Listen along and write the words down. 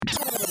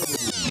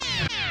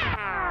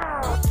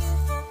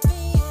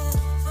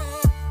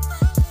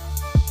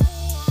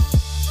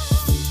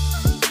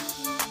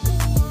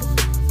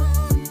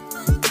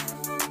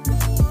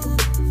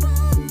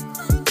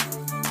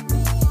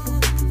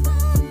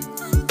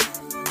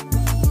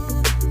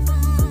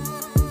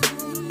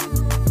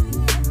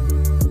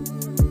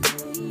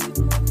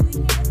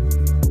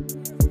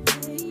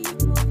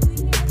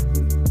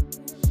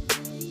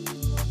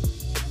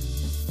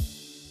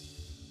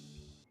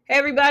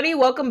everybody.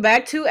 Welcome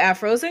back to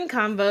Afros and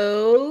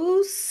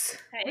Convos.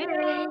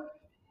 Hey.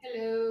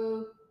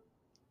 Hello.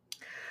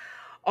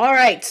 All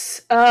right.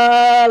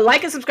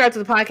 Like and subscribe to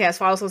the podcast.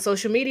 Follow us on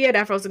social media at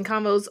Afros and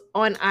Convos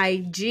on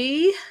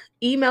IG.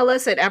 Email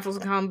us at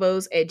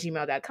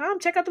afrosandconvos@gmail.com.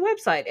 Check out the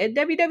website at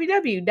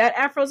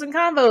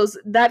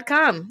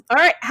www.afrosandconvos.com. All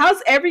right.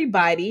 How's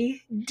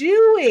everybody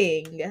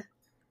doing?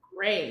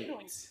 Great.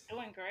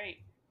 Doing great.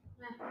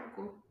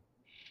 Cool.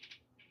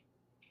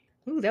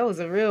 Ooh, that was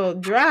a real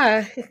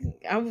dry.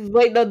 I'm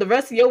waiting on the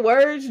rest of your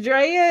words,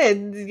 Drea,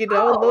 and Okay,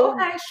 sure.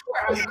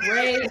 I'm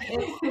great,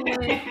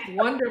 excellent,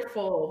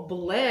 wonderful,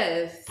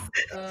 blessed.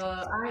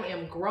 I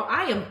am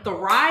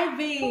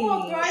thriving. Come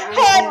on,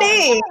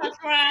 honey.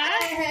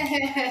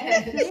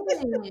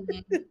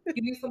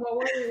 You need some more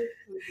words?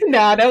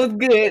 Nah, that was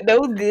good.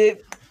 That was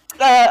good.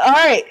 All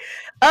right.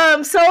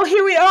 So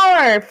here we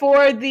are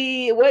for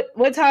the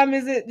what time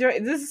is it?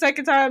 Is this the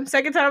second time?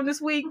 Second time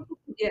this week?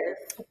 Yes.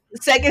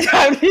 Second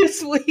time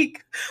this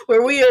week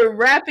where we are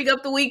wrapping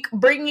up the week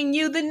bringing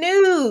you the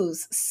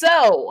news.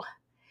 So,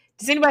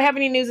 does anybody have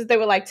any news that they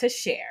would like to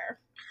share?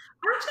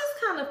 I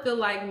just kind of feel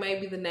like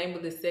maybe the name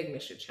of this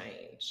segment should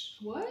change.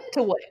 What?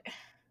 To what?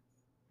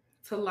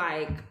 To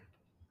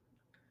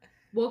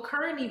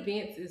current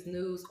events is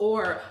news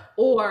or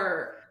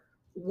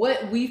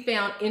what we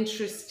found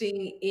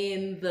interesting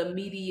in the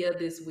media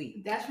this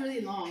week. That's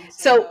really long.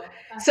 So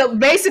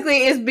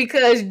basically, it's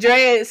because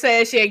Drea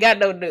says she ain't got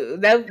no news.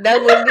 That's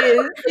what it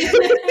is.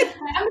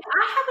 I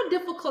have a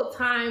difficult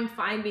time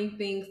finding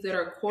things that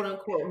are quote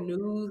unquote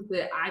news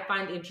that I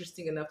find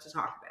interesting enough to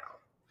talk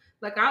about.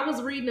 Like I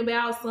was reading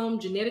about some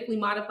genetically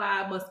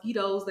modified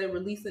mosquitoes they're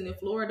releasing in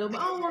Florida,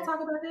 but I don't want to talk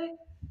about that.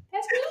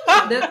 That's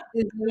good. That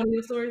is one of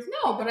the stories.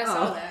 No, but I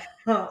saw that.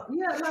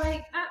 Yeah,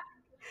 like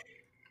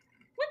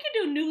we can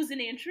do news and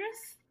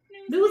interest.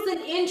 News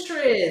and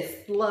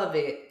interest. Love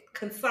it.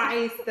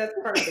 Concise. That's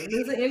perfect.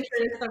 News and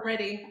interest. I'm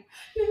ready.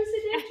 News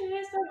and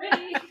interest. I'm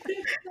ready.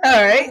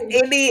 All right.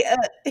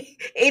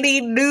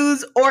 Any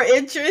news or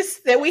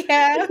interest that we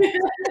have?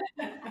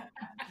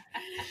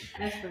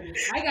 That's funny.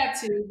 I got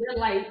two. They're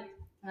light.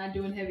 Not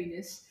doing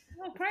heaviness.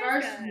 Oh,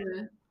 first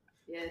one.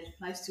 Yeah,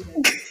 life's too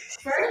heavy.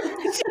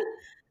 First.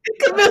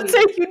 Camille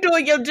said you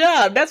doing your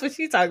job. That's what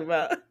she's talking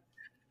about.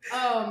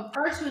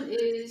 First one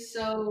is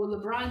so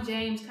LeBron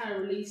James kind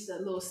of released a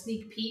little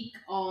sneak peek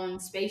on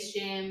Space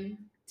Jam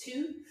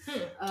 2,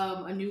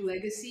 A New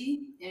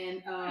Legacy,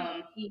 and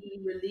he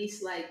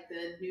released like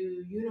the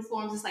new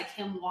uniforms. It's like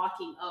him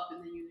walking up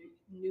in the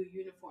new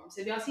uniforms.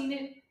 Have y'all seen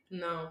it?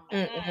 No.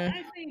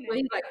 I've seen it. Well,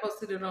 he like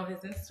posted it on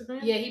his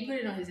Instagram. Yeah, he put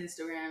it on his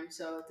Instagram.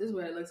 So this is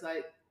what it looks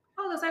like.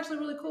 Oh, that's actually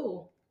really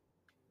cool.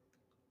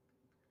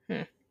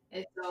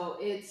 And so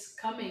it's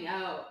coming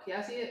out. Can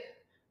y'all see it?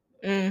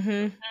 Mm-hmm.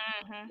 Yeah.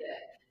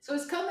 So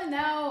it's coming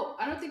out.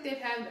 I don't think they've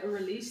had a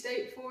release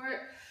date for it,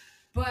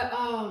 but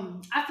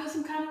I feel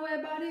some kind of way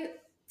about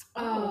it.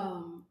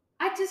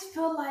 I just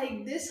feel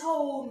like this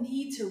whole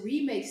need to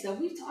remake stuff.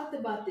 We've talked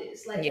about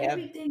this. Like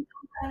everything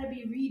gotta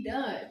be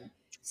redone.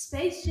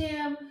 Space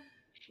Jam.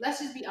 Let's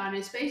just be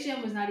honest. Space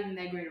Jam was not even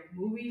that great of a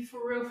movie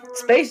for real.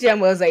 Space Jam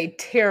was a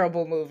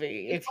terrible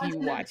movie if you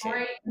watch it.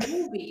 Great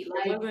movie.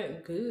 Like, it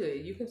wasn't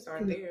good. You can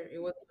start there.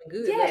 It wasn't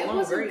good. Yeah, it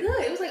wasn't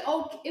good. It was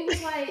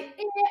like,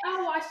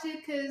 I watched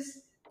it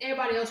because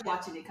everybody else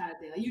watching it kind of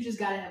thing. Like you just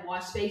gotta have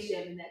watched Space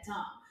Jam in that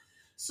time.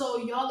 So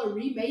y'all are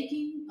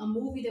remaking a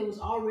movie that was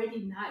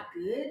already not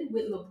good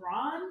with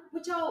LeBron.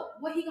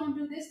 What he gonna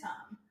do this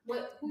time?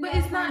 But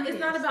it's not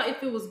about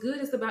if it was good.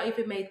 It's about if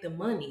it made the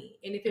money.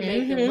 And if it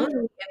made the money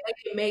and they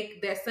can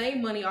make that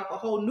same money off a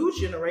whole new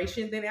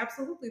generation, then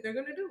absolutely they're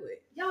gonna do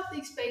it. Y'all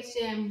think Space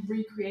Jam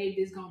recreated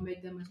is gonna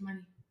make that much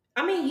money?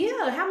 I mean,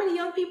 yeah. How many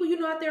young people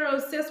out there are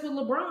obsessed with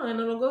LeBron and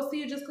will go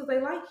see it just because they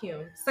like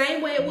him?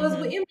 Same way it was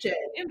with MJ.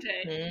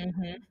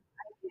 Mm-hmm.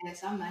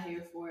 Yes, I'm not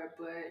here for it,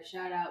 but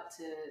shout out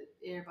to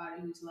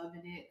everybody who's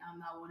loving it. I'm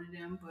not one of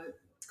them, but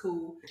it's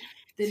cool.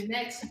 The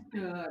next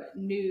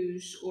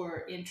news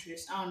or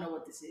interest, I don't know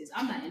what this is.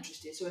 I'm not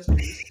interested, so it's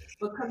news.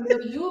 But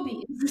Camille, you'll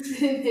be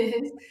interested in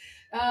this.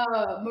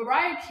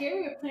 Mariah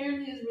Carey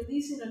apparently is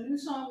releasing a new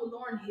song with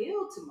Lauryn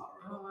Hill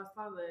tomorrow. Oh, I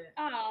saw that.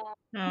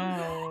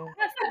 Oh.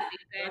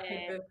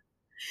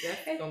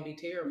 That's gonna be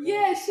terrible.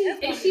 Yeah, she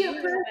apparently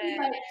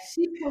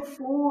she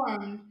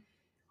performed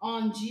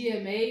on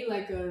GMA,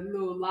 like a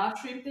little live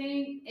stream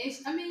thing. And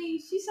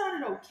she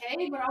sounded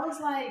okay, but I was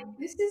like,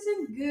 this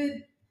isn't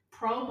good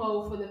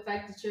promo for the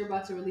fact that you're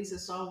about to release a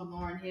song with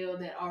Lauryn Hill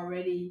that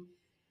already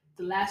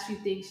the last few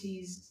things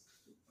she's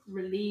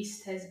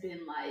released has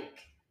been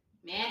like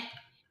meh.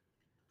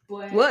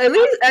 But well, at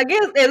least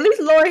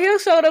Lauryn Hill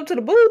showed up to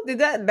the booth.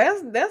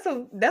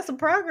 That's a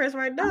progress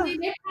right now.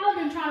 They've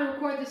probably been trying to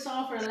record this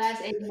song for the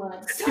last 8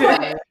 months.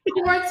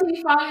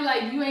 Quarantine finally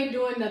like, you ain't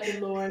doing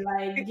nothing, Lauren.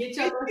 Like, get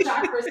your little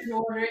chakras in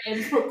order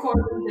and record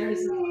their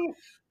song.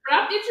 But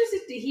I'm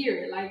interested to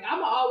hear it. Like,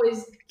 I'm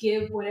always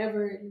give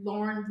whatever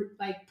Lauren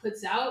like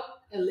puts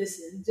out a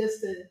listen,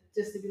 just to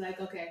be like,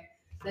 okay,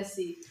 let's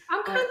see.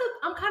 I'm kind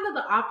of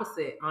the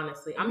opposite,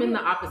 honestly. I'm in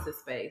the opposite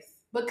space.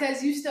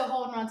 Because you still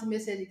holding on to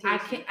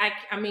Miseducation.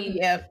 I mean,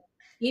 Yeah.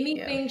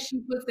 anything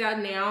she puts out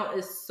now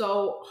is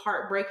so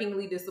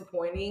heartbreakingly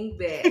disappointing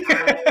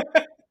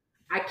that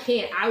I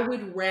can't. I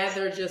would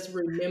rather just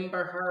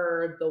remember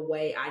her the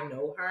way I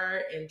know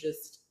her and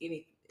just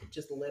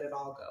let it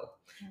all go.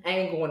 I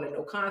ain't going to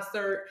no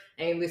concert.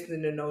 I ain't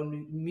listening to no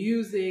new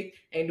music.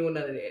 Ain't doing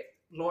none of that.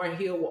 Lauryn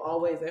Hill will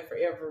always and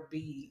forever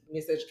be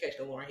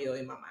Miseducation Lauryn Hill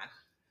in my mind.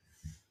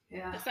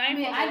 Yeah. The same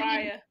for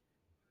Mariah.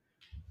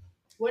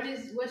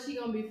 What's she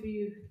gonna be for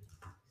you?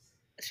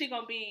 She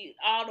gonna be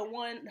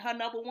her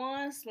number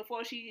ones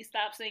before she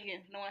stops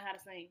singing, knowing how to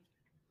sing.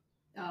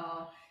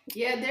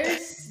 Yeah,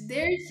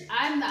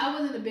 I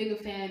wasn't a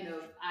big fan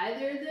of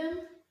either of them.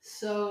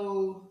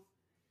 So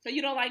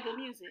you don't like the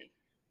music?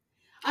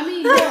 I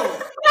mean,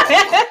 no.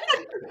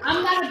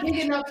 I'm not a big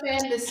enough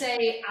fan to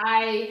say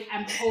I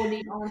am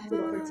holding on to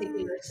a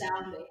particular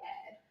sound they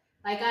had.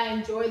 Like, I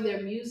enjoy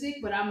their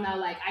music, but I'm not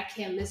like, I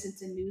can't listen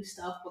to new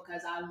stuff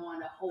because I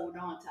want to hold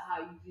on to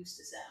how you used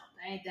to sound.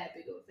 I ain't that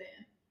big of a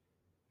fan.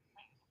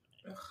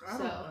 I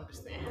don't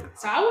understand.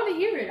 So I want to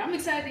hear it. I'm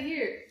excited to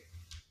hear it.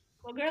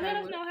 Well, girl, let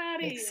us know how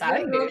it is.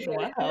 Excited.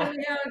 Wow. How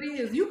it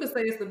is. You could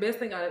say it's the best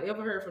thing I've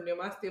ever heard from them.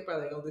 I still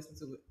probably gonna listen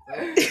to it.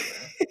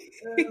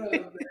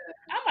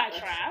 I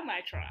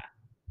might try.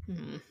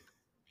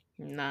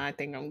 Nah, I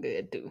think I'm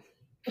good too.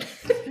 I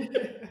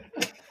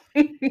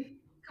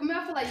mean,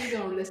 I feel like you're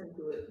gonna listen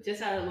to it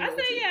just out of loyalty. I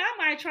said, yeah, I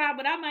might try,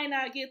 but I might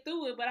not get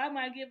through it. But I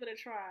might give it a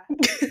try.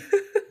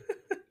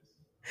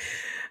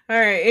 All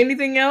right.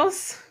 Anything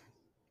else?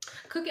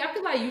 Cookie, I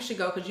feel like you should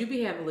go because you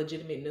be having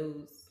legitimate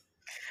news.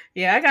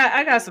 Yeah,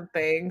 I got some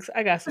things. So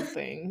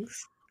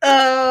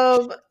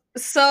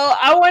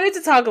I wanted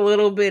to talk a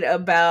little bit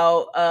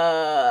about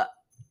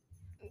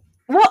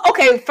well,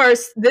 okay,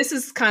 first, this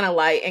is kind of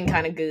light and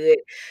kind of good.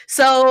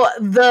 So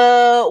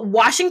the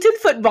Washington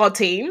football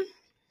team,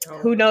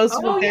 who knows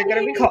what they're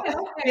going to be called?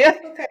 Yeah.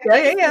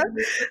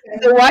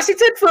 The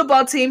Washington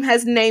football team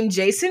has named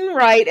Jason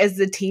Wright as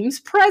the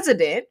team's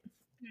president,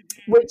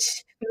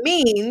 which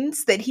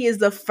means that he is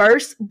the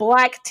first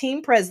Black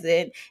team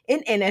president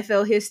in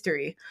NFL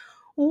history.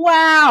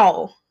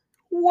 Wow.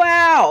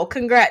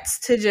 Congrats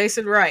to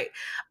Jason Wright.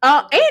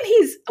 And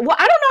he's, well,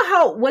 I don't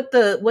know what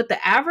the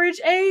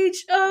average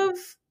age of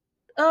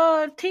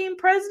team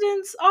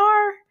presidents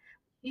are,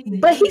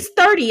 but he's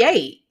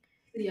 38.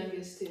 The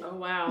youngest too. Oh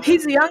wow.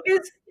 He's the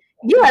youngest.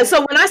 Yeah, so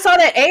when I saw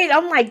that age,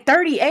 I'm like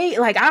 38.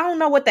 Like, I don't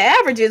know what the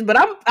average is, but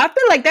I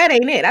feel like that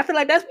ain't it. I feel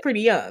like that's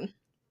pretty young.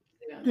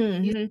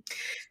 Mm-hmm.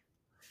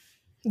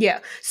 Yeah.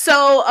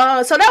 So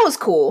that was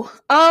cool.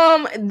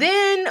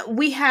 Then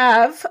we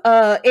have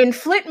in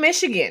Flint,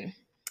 Michigan,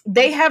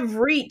 they have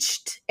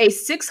reached a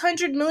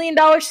 $600 million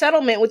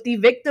settlement with the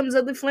victims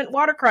of the Flint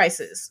water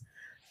crisis.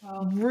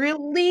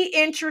 Really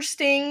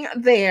interesting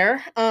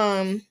there.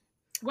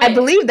 Wait, I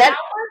believe that how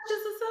much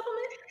is the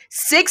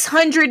 $600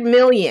 settlement?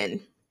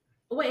 million.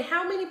 Wait,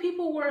 how many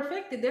people were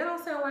affected? That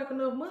don't sound like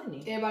enough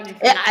money.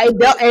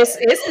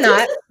 It's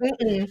not.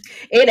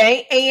 It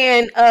ain't.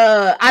 And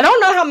I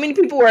don't know how many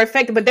people were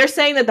affected, but they're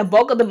saying that the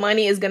bulk of the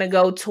money is going to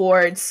go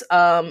towards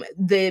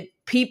the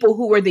people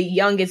who were the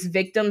youngest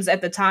victims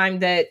at the time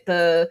that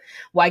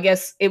I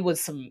guess it was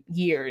some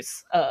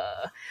years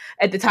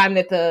at the time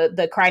that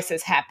the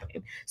crisis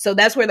happened. So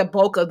that's where the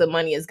bulk of the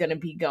money is going to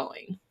be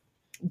going.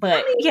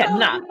 But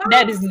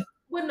that is.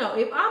 Well, no,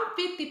 if I'm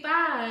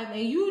 55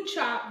 and you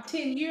chop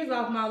 10 years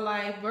off my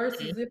life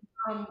versus if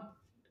I'm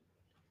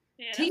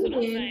 10,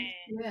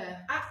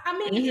 I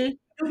mean,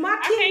 do my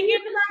 10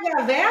 years not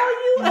got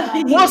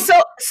value? Well,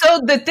 so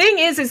the thing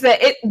is that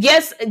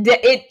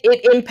it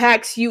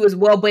impacts you as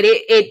well, but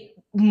it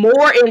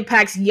more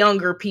impacts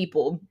younger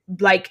people.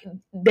 Like,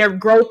 their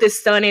growth is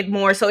stunted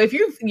more. So if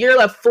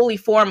you're a fully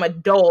formed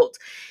adult,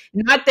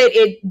 not that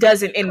it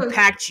doesn't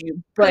impact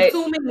you, but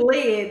consuming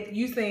lead,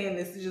 you saying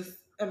this is just,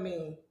 I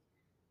mean.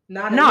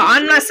 I'm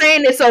not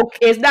saying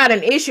it's not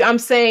an issue. I'm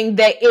saying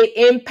that it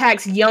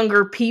impacts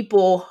younger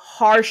people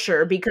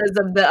harsher because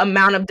of the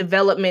amount of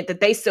development that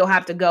they still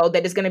have to go,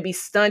 that is going to be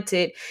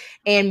stunted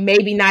and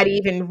maybe not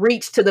even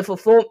reach to the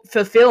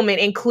fulfillment,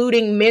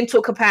 including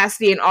mental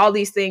capacity and all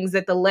these things,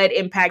 that the lead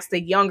impacts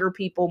the younger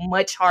people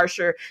much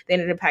harsher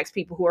than it impacts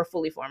people who are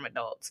fully formed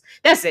adults.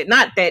 That's it.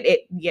 Not that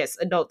yes,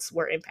 adults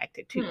were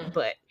impacted too,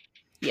 but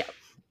yeah.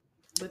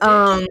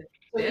 So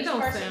each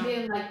person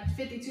being like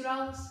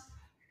 $52?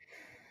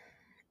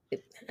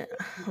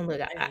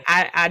 Look,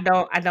 I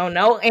don't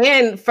know.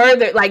 And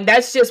further, like,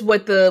 that's just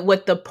what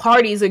the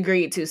parties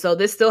agreed to. So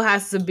this still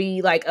has to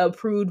be like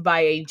approved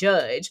by a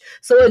judge.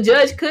 So a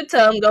judge could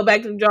tell them, go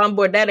back to the drawing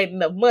board, that ain't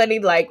enough money.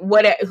 Like,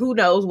 who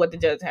knows what the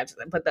judge has to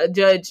say, but the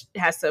judge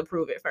has to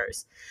approve it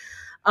first.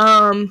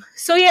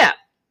 So yeah.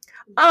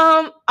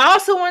 I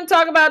also want to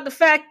talk about the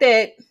fact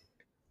that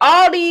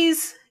all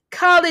these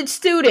college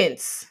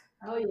students,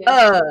 what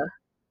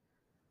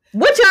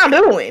y'all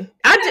doing?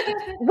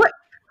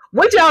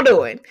 What y'all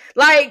doing?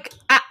 Like,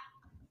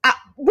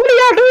 what are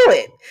y'all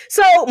doing?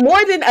 So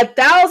more than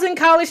 1,000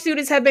 college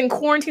students have been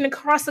quarantined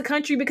across the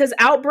country because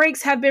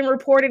outbreaks have been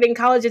reported in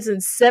colleges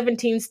in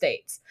 17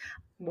 states.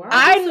 Wow,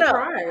 I I'm know.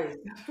 surprised.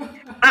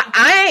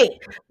 I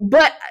ain't,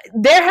 but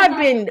there have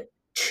been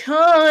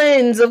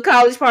tons of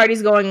college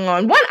parties going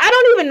on. One, I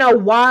don't even know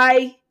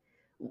why.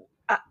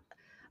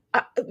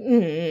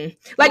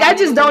 Like, I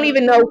just don't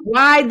even know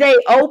why they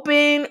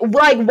open.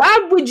 Like,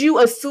 why would you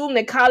assume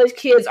that college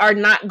kids are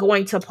not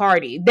going to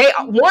party? They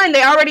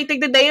already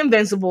think that they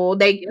invincible.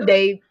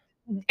 They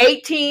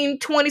 18,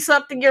 20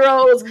 something year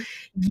olds,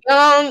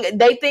 young.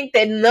 They think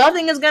that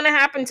nothing is going to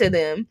happen to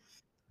them.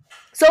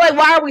 So, like,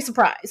 why are we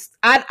surprised?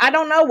 I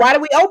don't know. Why do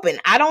we open?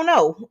 I don't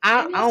know.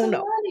 I don't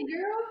know. Money,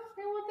 girl.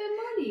 They want that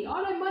money.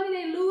 All that money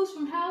they lose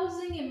from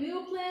housing and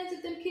meal plans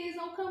if them kids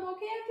don't come on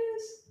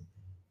campus.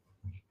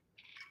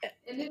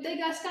 And if they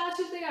got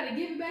scholarships, they got to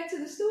give it back to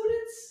the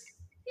students.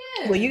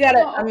 Yeah. Well, you gotta.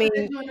 Well,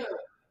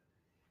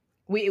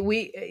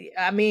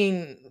 I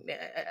mean,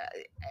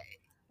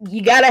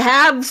 you gotta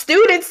have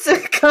students to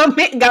come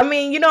in. I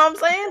mean, you know what I'm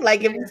saying?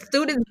 Like, if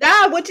students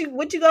die, what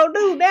you gonna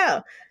do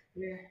now?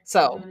 Yeah.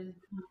 So.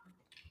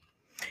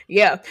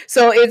 Yeah,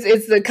 so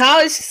it's the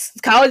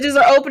colleges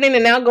are opening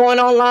and now going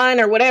online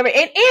or whatever,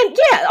 and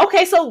yeah,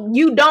 okay, so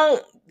you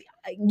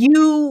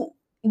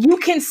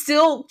can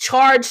still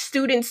charge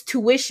students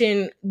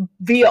tuition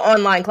via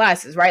online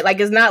classes, right?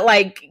 Like, it's not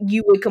like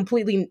you would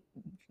completely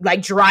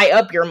like dry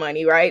up your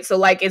money, right? So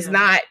like, it's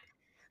not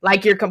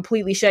like you're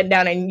completely shut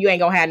down and you ain't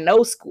gonna have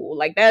no school.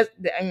 Like, that's,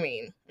 I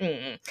mean,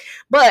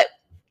 but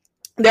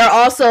there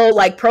are also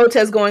like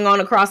protests going on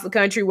across the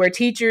country where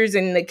teachers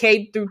in the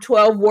K through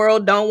 12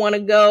 world don't want to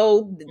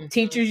go. The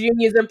teachers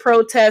unions are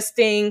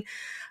protesting.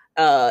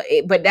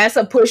 But that's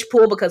a push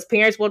pull because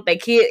parents want their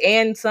kid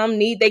and some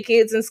need their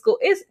kids in school.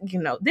 It's,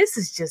 this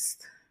is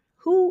just,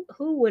 who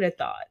would have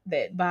thought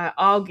that by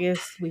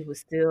August we would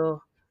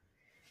still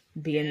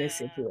be in this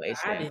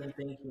situation? I didn't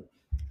think it.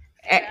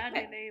 I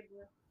didn't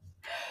either.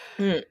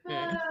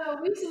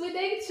 When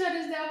they shut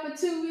us down for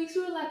 2 weeks,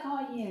 we were like,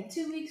 oh yeah,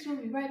 2 weeks, we'll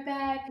be right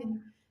back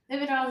and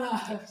living our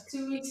lives.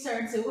 2 weeks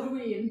turned to, what are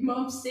we in,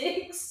 month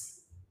 6?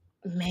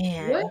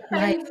 Man. What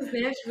phase is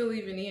Nashville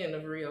even in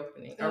of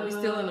reopening? Are we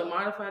still in a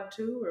modified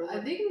 2? Or what?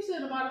 I think we're still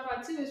in a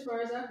modified 2 as far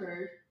as I've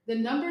heard. The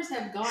numbers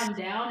have gone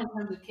down in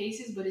terms of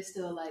cases, but it's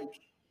still like...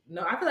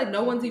 No, I feel like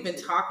no one's even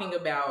talking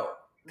about...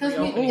 Because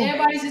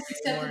everybody's just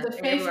accepted the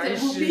faith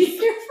that we'll be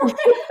here for it.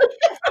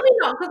 I mean,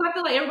 no, because I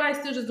feel like everybody's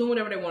still just doing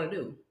whatever they want to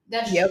do.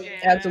 That's true.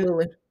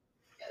 Absolutely.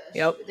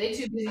 True. They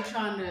too busy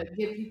trying to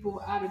get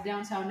people out of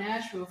downtown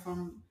Nashville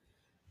from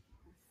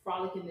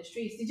frolicking the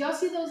streets. Did y'all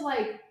see those,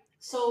 like,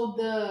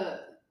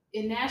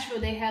 in Nashville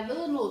they have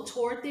little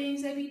tour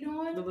things they be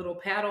doing? The little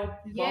paddle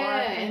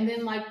bar. And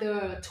then like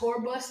the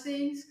tour bus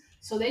things.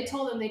 So they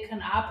told them they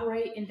couldn't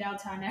operate in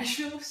downtown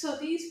Nashville. So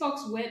these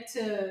folks went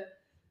to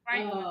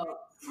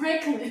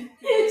Franklin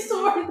and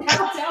toured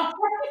downtown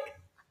Franklin.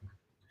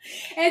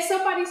 And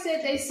somebody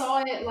said they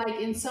saw it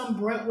like in some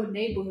Brentwood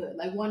neighborhood,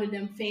 like one of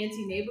them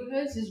fancy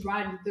neighborhoods, just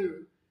riding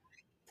through.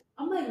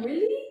 I'm like,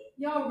 really?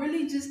 Y'all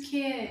really just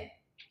can't?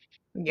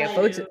 Yeah,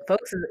 folks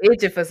is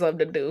itching for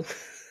something to do.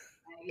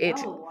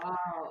 Oh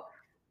wow!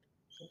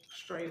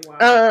 Straight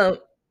wild.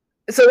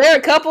 So there are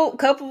a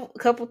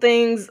couple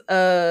things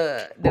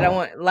that I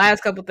want.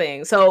 Last couple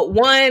things. So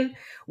one,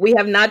 we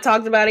have not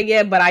talked about it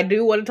yet, but I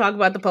do want to talk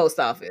about the post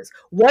office.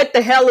 What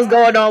the hell is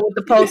going on with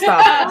the post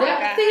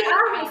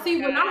office? See,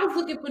 when I was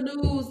looking for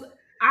news,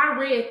 I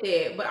read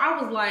that, but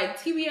I was like,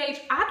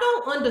 TBH, I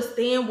don't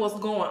understand what's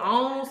going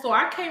on, so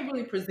I can't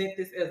really present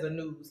this as a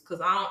news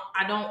because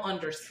I don't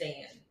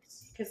understand.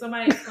 Can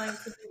somebody explain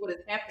to me what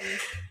is happening?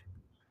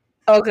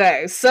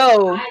 Okay,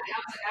 so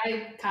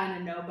I kind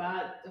of know, but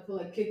I feel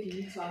like Kiki,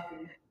 you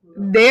talking.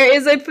 There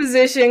is a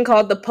position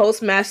called the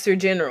Postmaster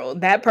General.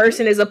 That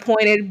person is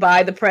appointed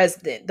by the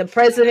president. The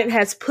president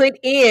has put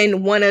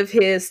in one of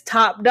his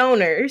top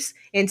donors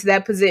into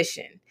that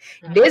position.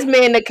 This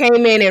man that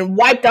came in and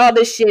wiped all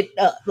this shit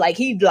up. Like,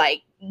 he's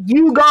like,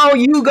 you go,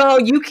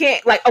 you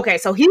can't. Like, okay,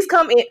 so he's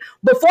come in.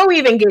 Before we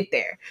even get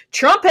there,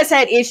 Trump has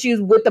had issues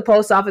with the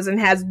post office and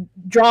has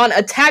drawn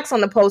attacks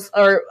on the post,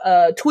 or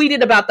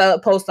tweeted about the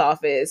post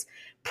office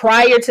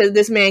prior to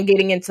this man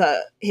getting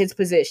into his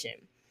position.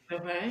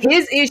 Okay.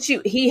 His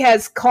issue, he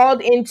has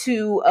called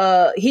into,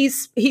 he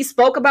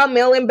spoke about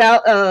mail-in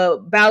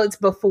ballots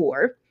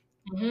before.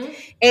 Mm-hmm.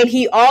 And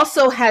he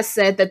also has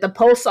said that the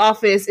post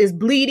office is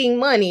bleeding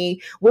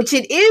money, which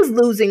it is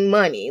losing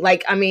money.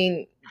 Like, I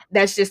mean,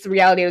 that's just the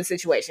reality of the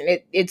situation.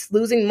 It's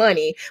losing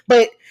money,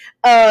 but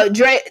and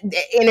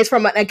it's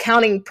from an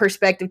accounting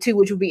perspective too,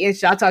 which would be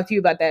interesting. I'll talk to you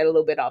about that a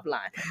little bit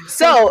offline.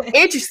 So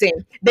interesting.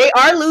 They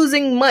are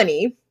losing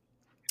money,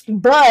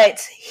 but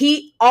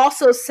he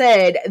also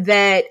said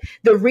that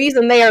the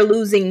reason they are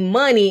losing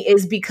money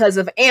is because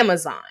of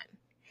Amazon.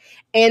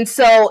 And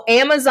so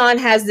Amazon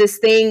has this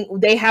thing,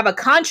 they have a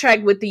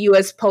contract with the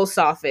U.S. Post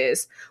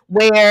Office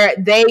where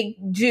they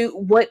do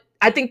what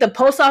I think the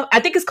post office, I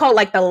think it's called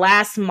like the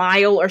last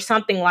mile or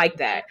something like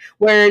that,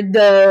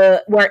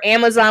 where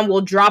Amazon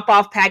will drop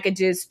off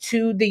packages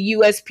to the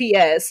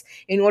USPS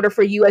in order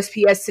for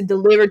USPS to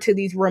deliver to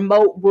these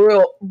remote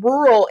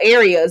rural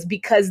areas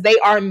because they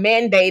are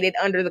mandated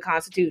under the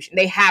Constitution.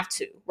 They have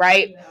to,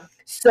 right? Yeah.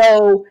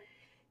 So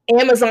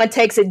Amazon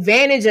takes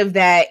advantage of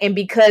that, and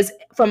because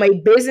from a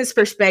business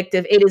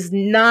perspective, it is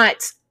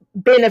not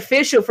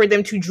beneficial for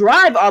them to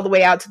drive all the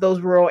way out to those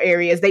rural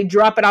areas. They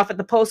drop it off at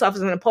the post office,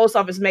 and the post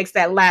office makes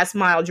that last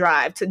mile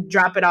drive to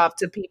drop it off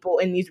to people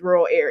in these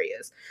rural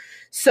areas.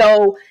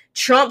 So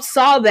Trump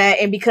saw that,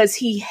 and because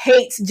he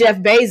hates Jeff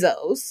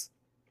Bezos,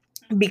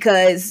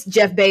 because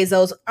Jeff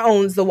Bezos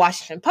owns the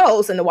Washington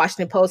Post, and the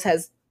Washington Post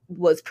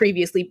was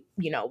previously,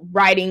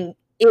 writing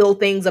ill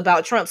things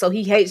about Trump. So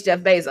he hates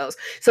Jeff Bezos.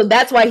 So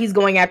that's why he's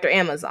going after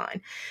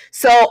Amazon.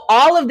 So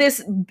all of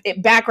this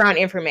background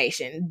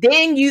information,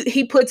 then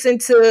he puts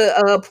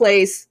into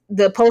place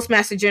the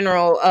Postmaster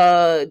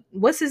General,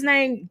 what's his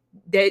name?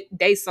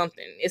 Day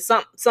something. It's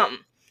something.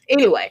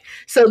 Anyway,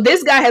 so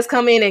this guy has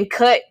come in and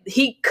cut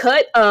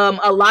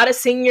a lot of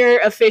senior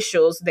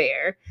officials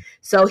there.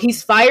 So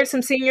he's fired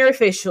some senior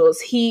officials.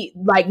 He,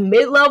 like,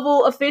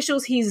 mid-level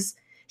officials, he's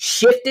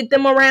shifted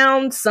them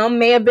around. Some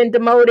may have been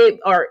demoted,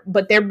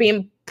 but they're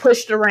being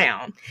pushed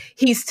around.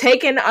 He's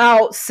taken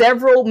out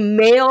several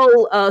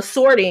mail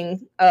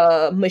sorting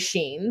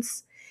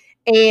machines,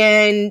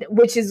 and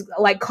which is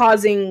like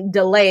causing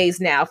delays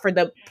now for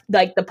the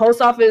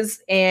post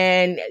office,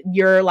 and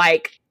your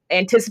like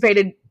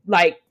anticipated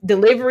like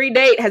delivery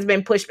date has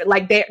been pushed.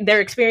 Like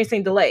they're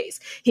experiencing delays.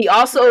 He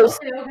also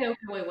okay,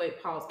 wait,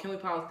 pause. Can we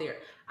pause there?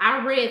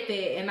 I read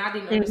that and I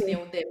didn't understand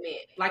what that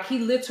meant. Like, he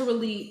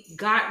literally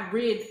got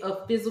rid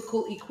of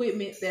physical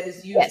equipment that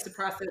is used to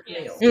process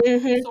mail.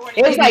 Mm-hmm.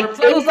 It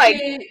was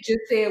like just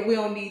said we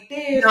don't need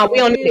this. No, we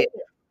don't need it.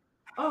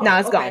 No,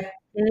 it's gone.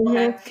 Mm-hmm.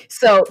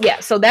 Okay.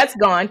 So that's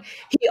gone.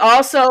 He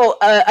also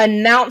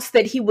announced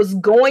that he was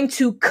going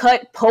to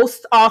cut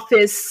post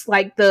office,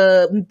 like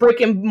the brick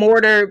and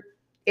mortar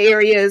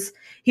areas.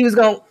 He was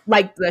going,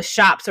 like, the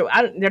shops,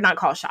 they're not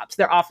called shops,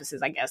 they're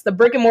offices, I guess. The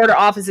brick and mortar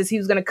offices, he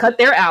was going to cut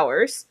their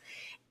hours.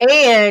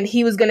 And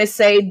he was going to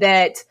say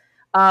that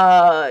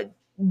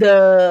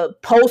the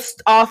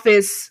post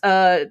office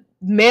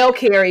mail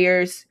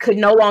carriers could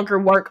no longer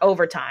work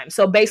overtime.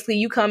 So basically,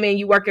 you come in,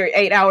 you work your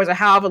 8 hours or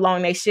however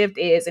long their shift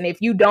is. And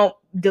if you don't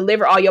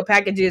deliver all your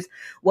packages,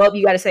 well,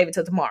 you got to save it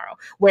till tomorrow.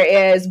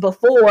 Whereas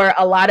before,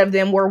 a lot of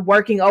them were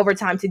working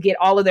overtime to get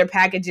all of their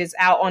packages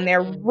out on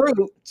their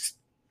routes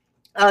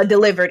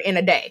delivered in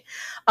a day.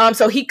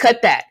 So he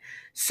cut that.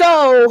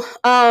 So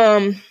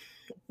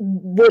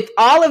with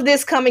all of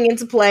this coming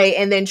into play,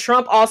 and then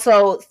Trump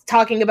also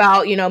talking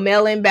about,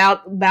 mail-in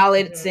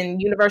ballots and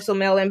universal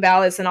mail-in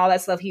ballots and all that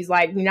stuff, he's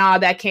like, nah,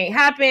 that can't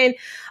happen.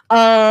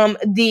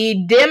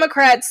 The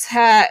Democrats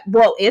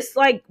it's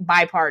like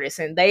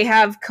bipartisan. They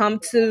have come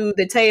to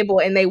the table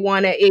and they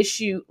want to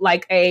issue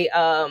like a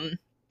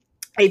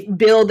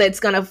bill that's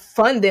going to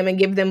fund them and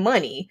give them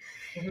money.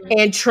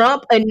 And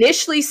Trump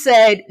initially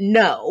said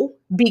no,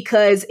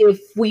 because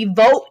if we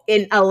vote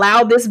and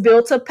allow this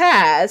bill to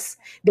pass,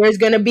 there's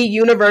going to be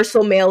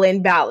universal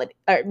mail-in ballots,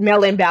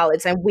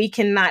 and we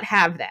cannot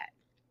have that.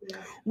 Yeah.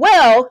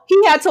 Well,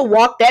 he had to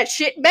walk that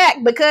shit back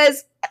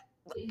because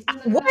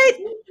what?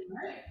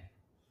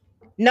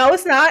 No,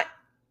 it's not.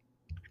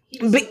 He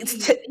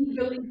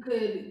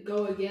could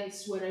go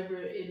against whatever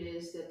it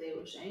is that they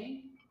were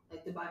saying,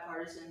 like the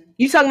bipartisan.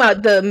 You talking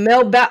about the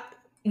mail ballot?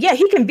 Yeah,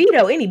 he can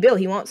veto any bill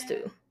he wants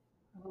to.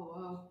 Oh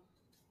wow.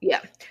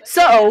 Yeah.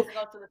 So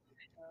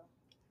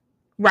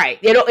right.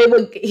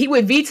 He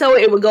would veto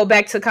it. It would go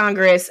back to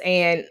Congress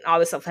and all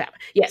this stuff happen.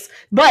 Yes.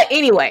 But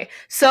anyway,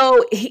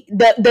 so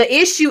the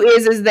issue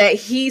is that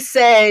he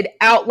said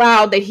out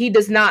loud that he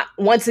does not,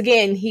 once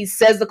again, he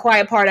says the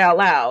quiet part out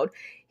loud.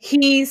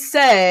 He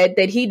said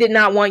that he did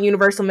not want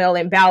universal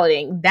mail-in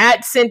balloting.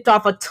 That sent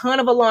off a ton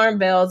of alarm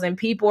bells, and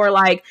people are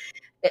like,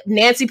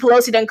 Nancy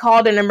Pelosi done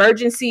called an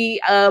emergency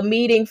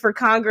meeting for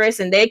Congress,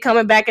 and they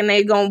coming back and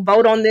they gonna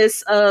vote on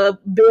this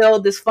bill,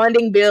 this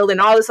funding bill, and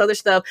all this other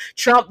stuff.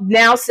 Trump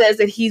now says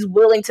that he's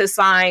willing to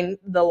sign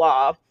the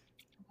law.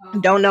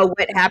 Don't know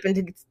what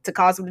happened to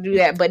cause him to do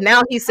that, but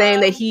now he's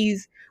saying that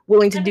he's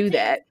willing to do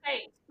that.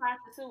 Did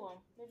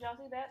y'all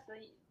see that?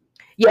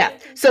 Yeah.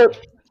 So.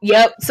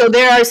 Yep. So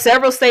there are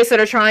several states that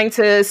are trying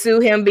to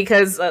sue him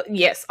because,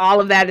 yes, all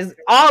of that is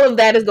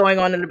going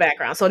on in the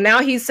background. So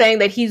now he's saying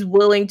that he's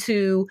willing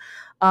to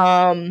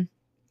sign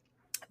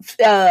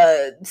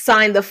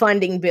the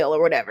funding bill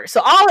or whatever.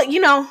 So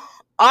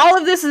all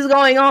of this is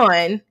going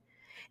on.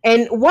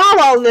 And while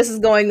all of this is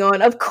going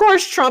on, of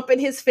course, Trump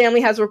and his family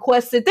has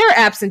requested their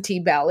absentee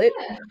ballot.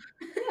 Yeah,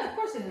 of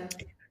course they have.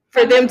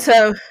 For them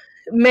to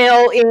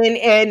mail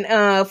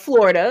in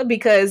Florida,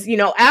 because,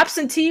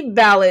 absentee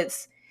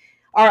ballots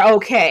are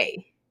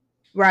okay,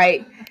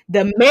 right?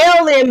 The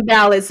mail-in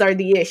ballots are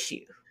the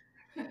issue.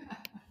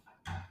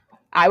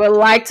 I would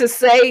like to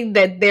say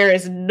that there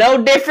is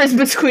no difference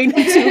between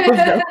the two of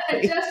them.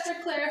 Just for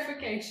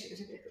clarification.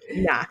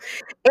 Nah.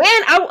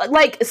 And I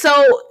like,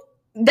 so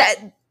that,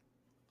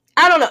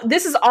 I don't know.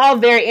 This is all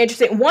very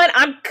interesting. One,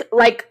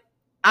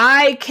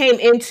 I came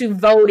into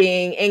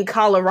voting in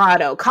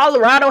Colorado.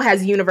 Colorado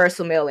has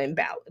universal mail-in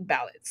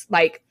ballots.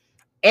 Like,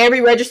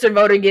 every registered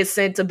voter gets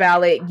sent a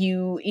ballot.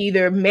 You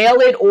either mail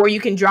it or you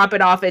can drop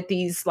it off at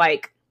these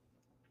like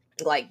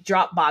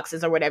drop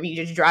boxes or whatever. You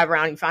just drive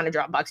around, you find a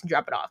drop box and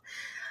drop it off.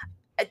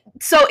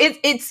 So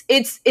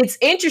it's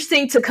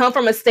interesting to come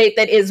from a state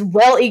that is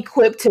well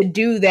equipped to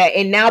do that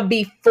and now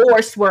be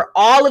forced where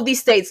all of these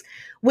states,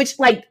 which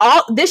like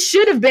this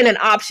should have been an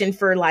option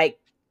for like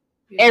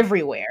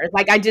everywhere.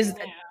 Like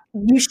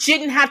you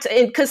shouldn't have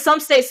to, because some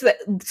states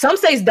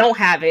don't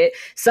have it.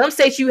 Some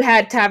states you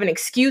had to have an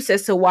excuse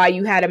as to why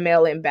you had a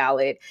mail-in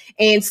ballot,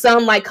 and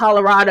some like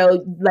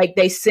Colorado, like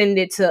they send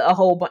it to a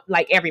whole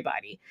like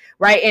everybody,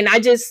 right? And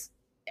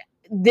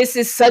this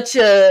is such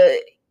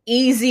a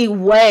easy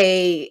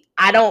way.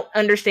 I don't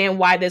understand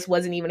why this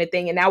wasn't even a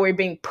thing, and now we're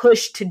being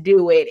pushed to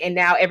do it, and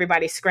now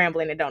everybody's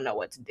scrambling and don't know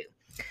what to do.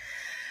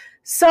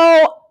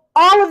 So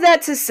all of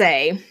that to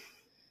say,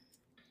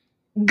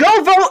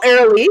 go vote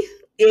early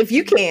if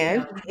you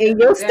can in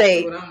your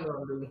state.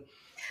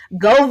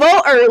 Go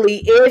vote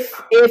early.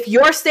 If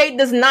your state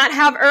does not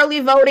have early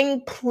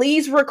voting,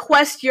 please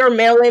request your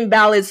mail-in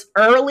ballots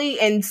early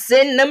and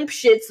send them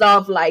shits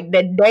off like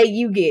the day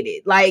you get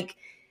it.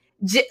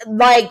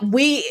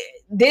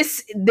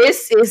 This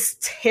is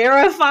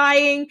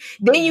terrifying.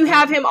 Then you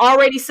have him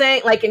already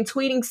saying, like in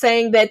tweeting,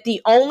 saying that the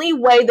only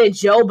way that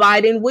Joe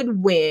Biden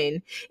would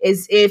win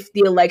is if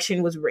the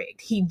election was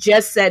rigged. He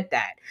just said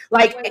that.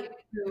 Like, wait.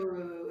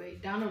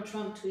 Donald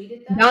Trump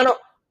tweeted that?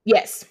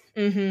 Yes.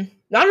 Mm-hmm.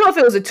 I don't know if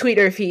it was a tweet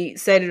or if he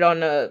said it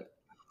on a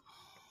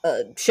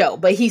show,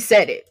 but he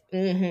said it.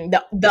 Mm-hmm.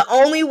 The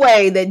only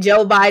way that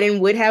Joe Biden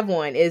would have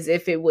won is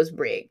if it was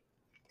rigged.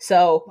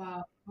 So,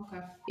 wow. Okay.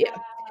 Yeah.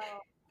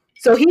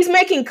 So he's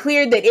making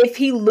clear that if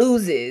he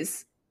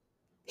loses,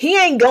 he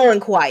ain't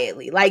going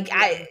quietly. Like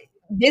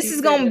this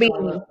is gonna be.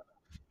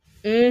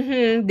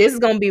 This is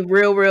gonna be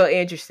real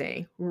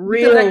interesting.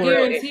 Because I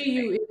guarantee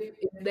you, if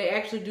they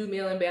actually do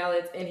mail-in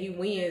ballots and he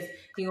wins,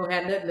 he gonna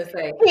have nothing to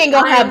say. He ain't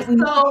gonna have.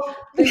 So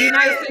the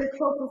United States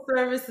Postal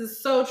Service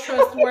is so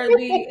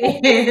trustworthy,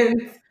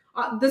 and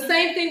the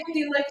same thing with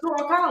the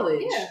Electoral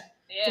College.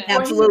 Yeah,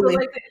 absolutely.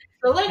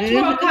 The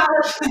Electoral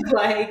College is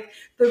like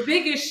the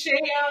biggest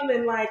sham,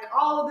 and like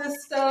all of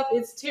this stuff.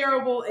 It's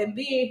terrible. And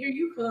then here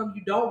you come,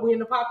 you don't win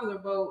the popular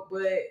vote,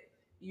 but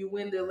you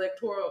win the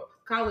Electoral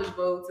College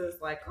votes. And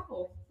it's like,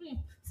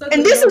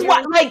 and this is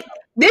why, like,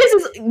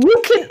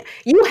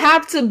 you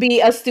have to be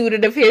a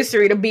student of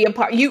history to be a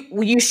part.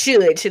 You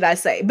should I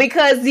say,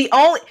 because the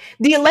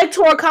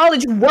Electoral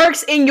College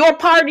works in your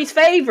party's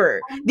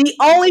favor. The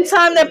only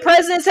time that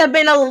presidents have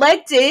been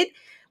elected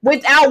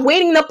without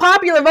winning the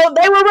popular vote,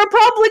 they were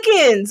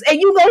Republicans. And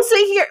you go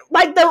sit here,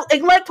 like, the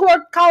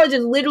Electoral College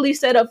is literally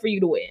set up for you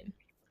to win.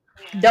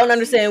 Don't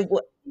understand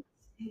what.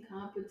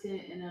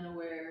 Incompetent and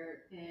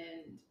unaware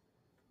and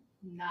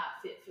not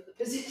fit for the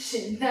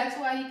position. That's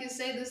why he can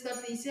say the stuff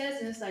that he says,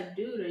 and it's like,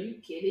 dude, are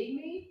you kidding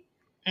me?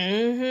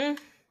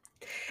 Mm-hmm.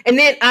 And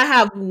then I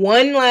have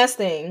one last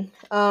thing.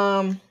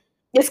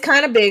 It's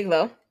kind of big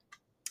though.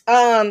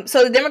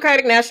 So the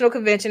Democratic National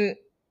Convention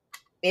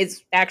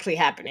is actually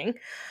happening.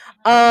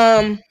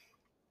 Former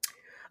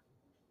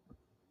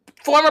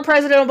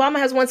President Obama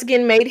has once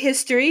again made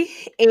history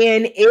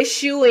in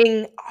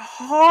issuing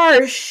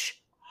harsh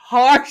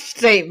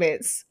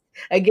statements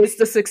against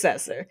the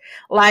successor.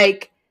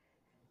 Like,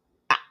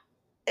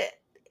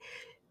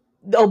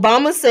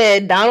 Obama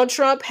said Donald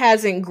Trump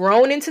hasn't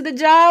grown into the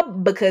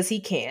job because he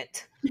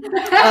can't.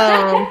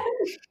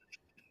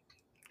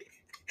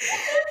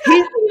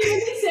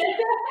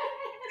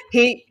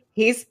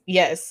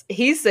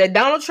 He said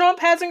Donald Trump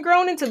hasn't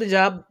grown into the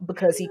job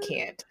because he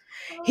can't.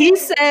 He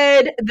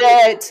said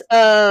that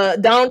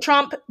Donald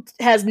Trump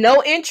has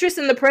no interest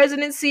in the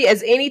presidency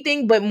as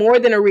anything but more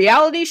than a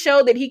reality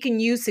show that he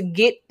can use to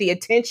get the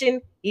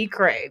attention he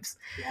craves.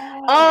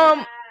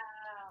 Yeah.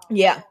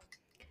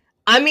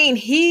 I mean,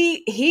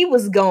 he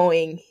was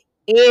going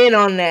in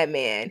on that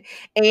man.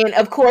 And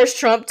of course,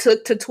 Trump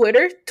took to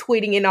Twitter,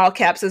 tweeting in all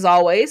caps as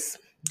always.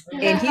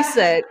 And he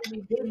said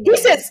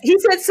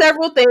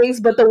several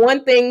things, but the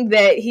one thing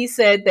that he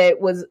said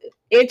that was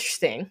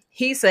interesting,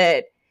 he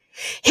said,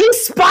 he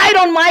spied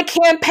on my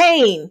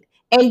campaign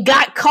and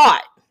got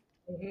caught.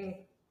 Mm-hmm.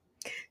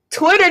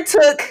 Twitter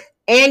took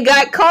and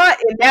got caught,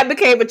 and that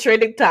became a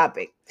trending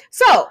topic.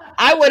 So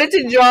I wanted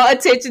to draw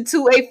attention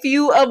to a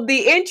few of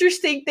the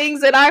interesting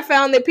things that I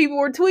found that people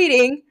were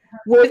tweeting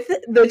with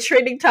the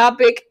trending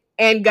topic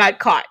and got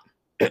caught.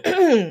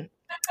 Here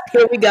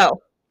we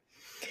go.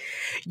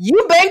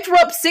 You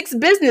bankrupt 6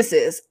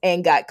 businesses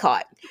and got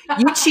caught.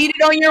 You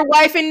cheated on your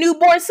wife and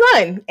newborn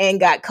son and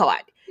got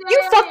caught.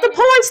 You fucked a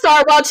porn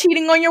star while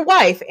cheating on your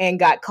wife and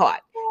got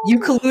caught. You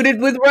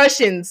colluded with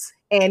Russians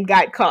and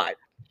got caught.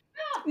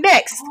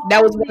 Next,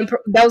 that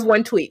was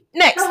one tweet.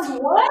 Next,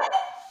 what?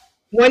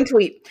 One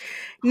tweet.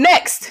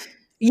 Next,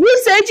 you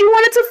said you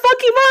wanted to fuck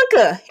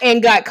Ivanka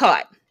and got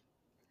caught.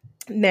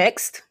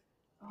 Next,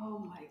 Oh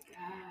my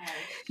gosh.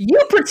 you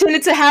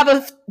pretended to have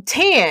a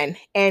tan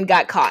and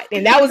got caught,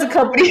 and that was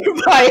accompanied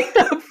by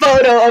a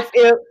photo of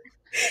him.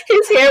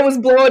 His hair was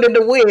blowing in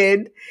the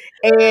wind,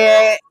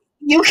 and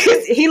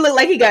he looked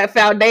like he got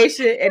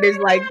foundation, and it's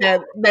like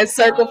that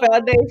circle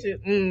foundation.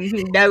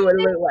 That's what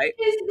it looked like.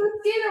 The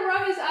skin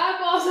around his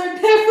eyeballs are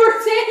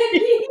never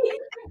tanning.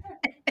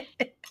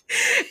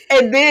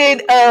 And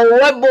then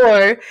one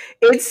more,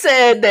 it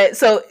said that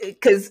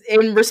because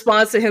in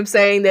response to him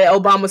saying that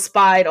Obama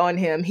spied on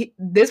him,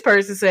 this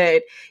person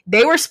said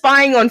they were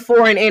spying on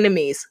foreign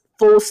enemies.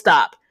 Full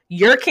stop.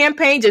 Your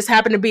campaign just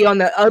happened to be on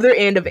the other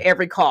end of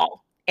every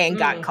call and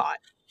got caught.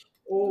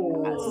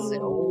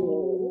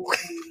 Oh.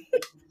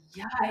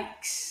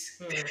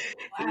 Yikes.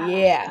 Wow.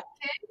 Yeah.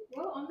 Okay.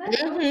 Well, on that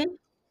note.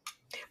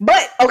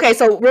 But okay,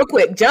 so real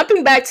quick,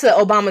 jumping back to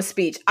Obama's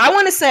speech, I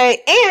want to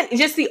say, and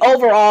just the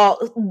overall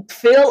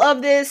feel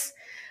of this,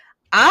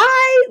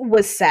 I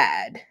was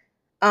sad.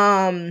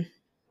 And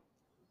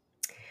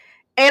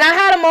I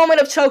had a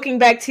moment of choking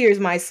back tears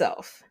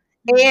myself.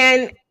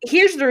 And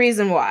here's the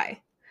reason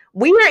why.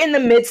 We are in the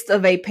midst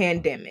of a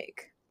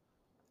pandemic.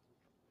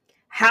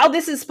 How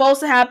this is supposed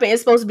to happen,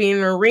 it's supposed to be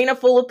an arena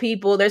full of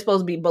people. There's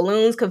supposed to be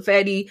balloons,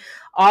 confetti,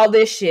 all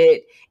this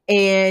shit.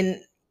 And,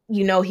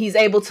 you know, he's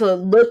able to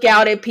look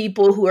out at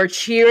people who are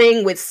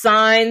cheering with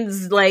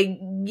signs like,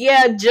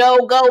 yeah,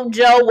 Joe, go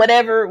Joe,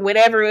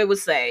 whatever it would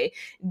say.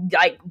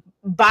 Like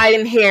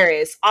Biden,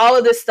 Harris, all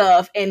of this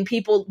stuff. And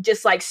people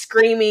just like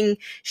screaming,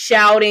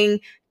 shouting,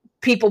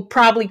 people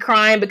probably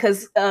crying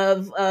because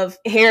of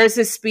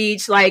Harris's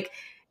speech. Like,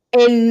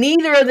 and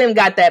neither of them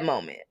got that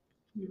moment.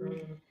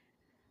 Mm-hmm.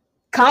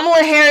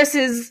 Kamala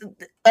Harris's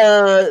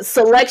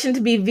selection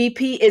to be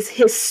VP is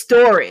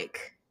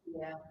historic.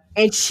 Yeah.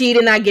 And she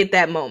did not get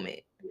that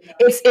moment. Yeah.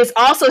 It's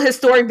also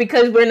historic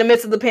because we're in the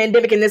midst of the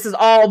pandemic and this is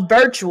all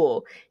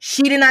virtual.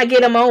 She did not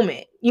get a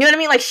moment. You know what I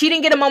mean? Like, she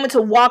didn't get a moment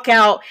to walk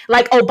out.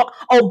 Like,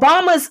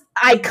 Obama's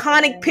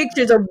iconic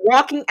pictures of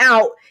walking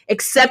out,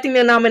 accepting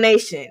the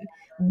nomination,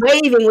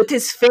 waving with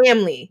his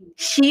family.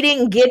 She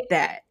didn't get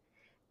that.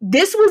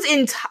 This was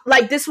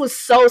this was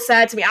so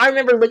sad to me. I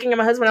remember looking at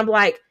my husband, I'm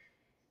like,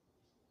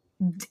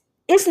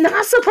 it's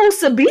not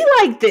supposed to be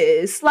like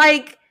this.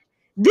 Like,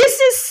 this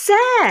is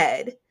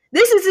sad.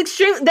 This is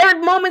extreme. There are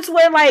moments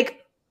where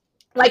like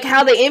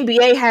how the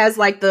NBA has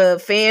like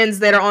the fans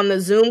that are on the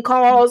Zoom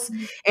calls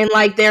and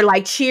like they're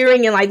like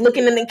cheering and like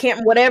looking in the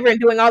camera, whatever, and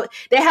doing all.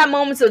 They have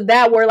moments of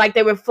that where like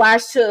they would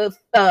flash to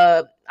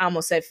I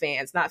almost said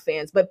fans, not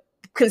fans, but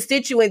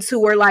constituents who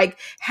were like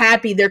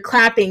happy. They're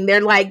clapping. They're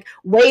like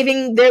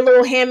waving their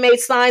little handmade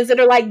signs that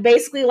are like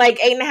basically like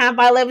 8.5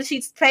 by 11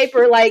 sheets of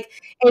paper, like,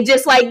 and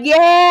just like,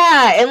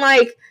 yeah. And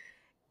like,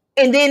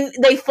 and then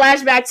they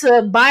flash back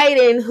to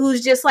Biden,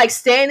 who's just like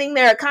standing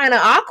there kind of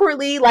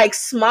awkwardly, like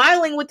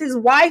smiling with his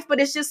wife,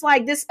 but it's just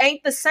like, this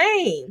ain't the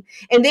same.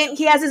 And then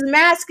he has his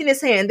mask in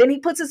his hand. Then he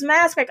puts his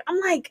mask back. I'm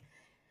like,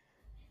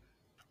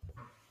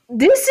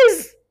 this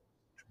is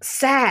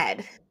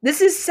sad. This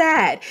is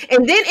sad.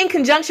 And then in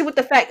conjunction with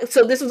the fact,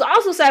 so this was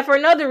also sad for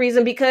another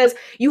reason, because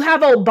you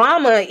have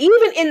Obama,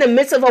 even in the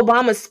midst of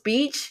Obama's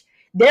speech,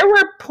 there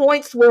were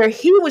points where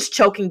he was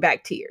choking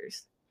back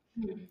tears.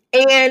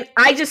 And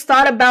I just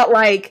thought about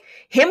like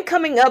him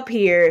coming up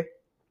here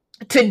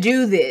to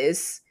do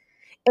this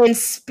and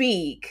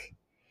speak,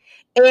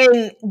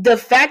 and the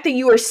fact that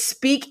you were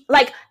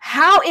like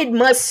how it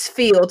must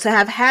feel to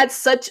have had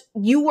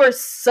you were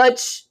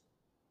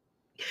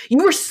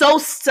so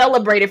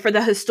celebrated for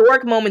the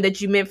historic moment that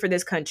you meant for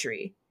this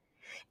country.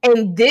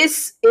 And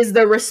this is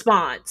the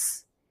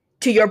response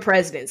to your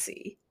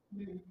presidency.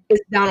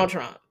 It's Donald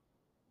Trump.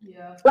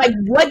 Yeah. Like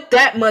what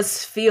that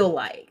must feel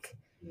like.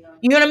 Yeah.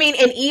 You know what I mean?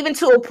 And even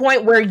to a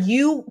point where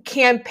you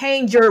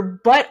campaigned your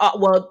butt off.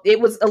 Well,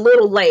 it was a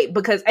little late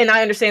and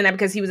I understand that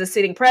because he was a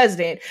sitting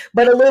president,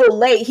 but a little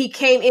late. He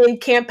came in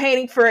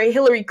campaigning for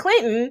Hillary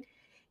Clinton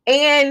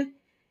and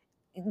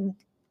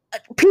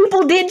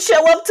people didn't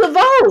show up to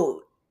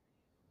vote.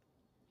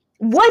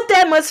 What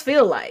that must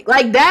feel like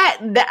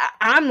that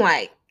I'm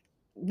like,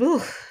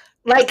 oof.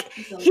 Like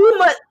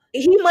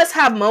he must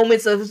have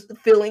moments of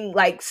feeling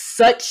like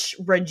such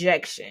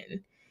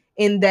rejection,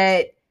 in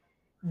that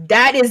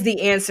is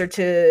the answer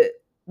to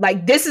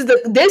like this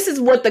is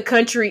what the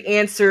country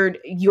answered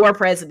your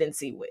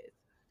presidency with.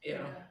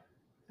 Yeah,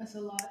 that's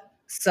a lot.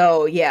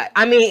 So yeah,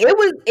 I mean,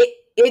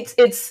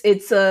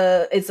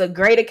 it's a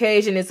great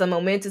occasion. It's a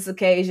momentous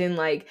occasion.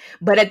 Like,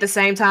 but at the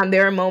same time,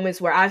 there are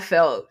moments where I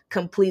felt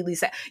completely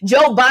sad.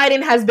 Joe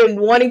Biden has been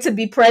wanting to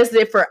be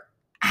president for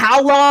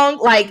how long?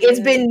 Like, it's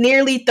been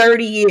nearly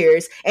 30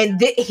 years,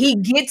 and he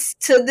gets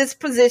to this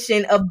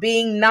position of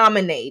being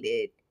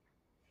nominated,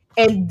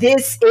 and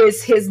this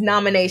is his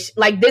nomination.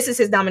 Like, this is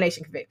his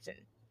nomination conviction.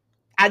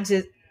 I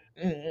just,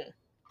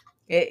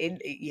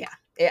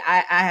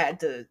 I had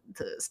to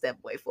step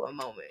away for a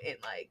moment and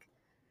like.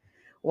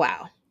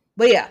 Wow.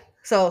 But yeah,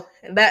 so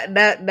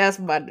that's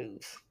my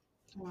news.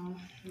 Wow.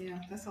 Yeah,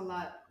 that's a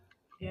lot.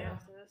 Yeah,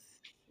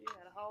 you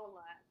got a whole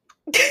lot.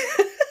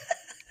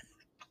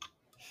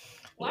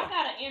 Well, I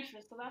got an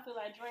interest because I feel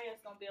like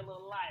Drea's gonna be a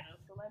little lighter.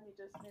 So let me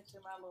just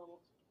mention my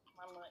little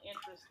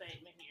interest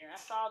statement here. I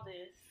saw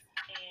this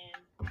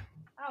and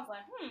I was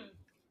like,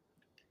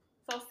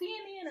 So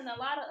CNN and a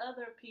lot of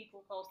other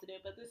people posted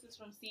it, but this is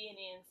from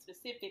CNN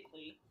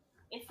specifically.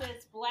 It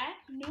says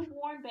Black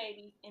newborn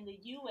babies in the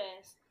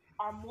U.S.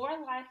 are more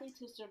likely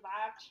to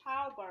survive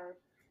childbirth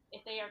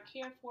if they are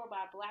cared for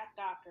by Black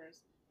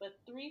doctors, but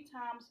 3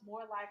 times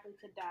more likely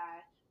to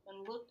die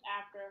when looked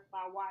after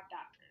by white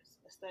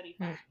doctors. A study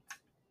found.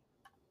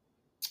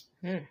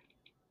 I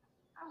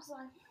was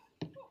like,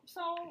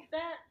 so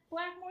that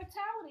Black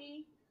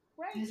mortality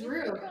rate is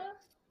real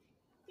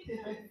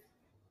because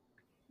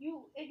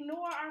you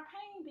ignore our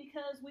pain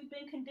because we've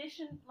been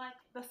conditioned, like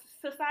the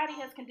society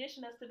has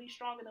conditioned us to be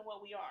stronger than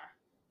what we are.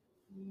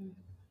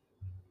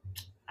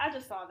 I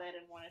just saw that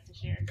and wanted to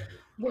share it.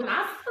 When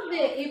I saw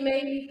that, it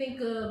made me think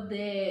of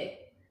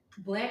that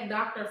Black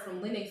doctor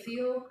from Lenox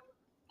Hill.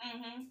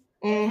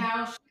 And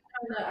how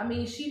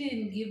she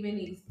didn't give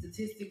any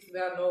statistics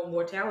about no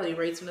mortality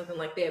rates or nothing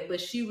like that, but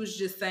she was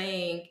just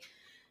saying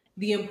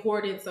the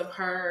importance of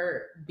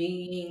her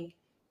being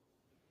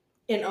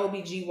an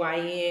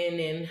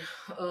OBGYN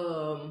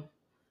and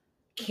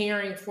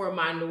caring for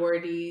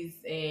minorities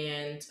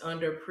and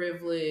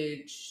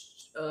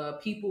underprivileged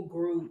people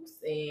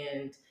groups,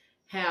 and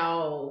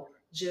how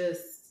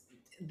just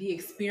the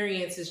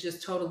experience is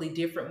just totally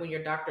different when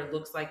your doctor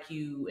looks like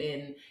you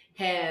and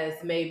has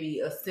maybe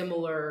a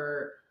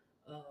similar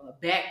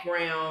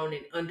background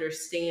and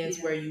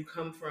understands where you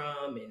come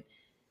from. And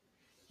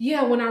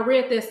when I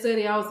read that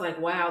study, I was like,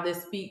 wow,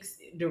 this speaks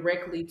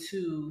directly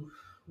to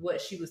what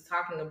she was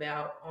talking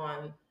about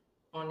on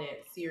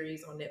that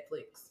series on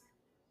Netflix,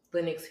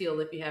 Lenox Hill.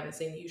 If you haven't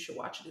seen it, you should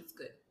watch it. It's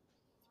good.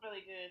 It's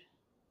really good.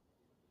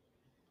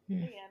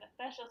 Yeah,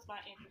 that's just my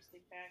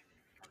interesting fact.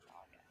 That's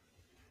all I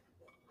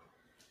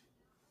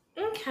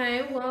got.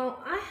 Okay,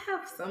 well, I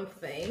have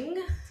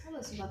something. Tell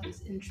us about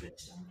this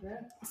interest,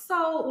 Andrea.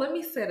 So let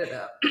me set it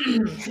up.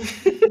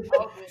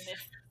 Oh,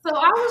 goodness. So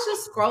I was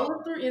just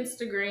scrolling through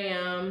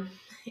Instagram,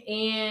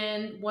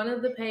 and one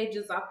of the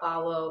pages I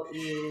follow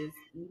is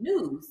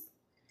news.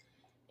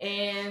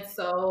 And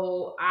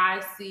so I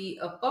see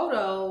a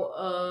photo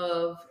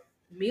of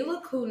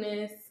Mila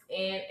Kunis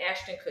and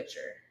Ashton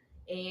Kutcher.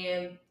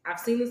 And I've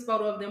seen this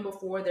photo of them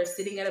before. They're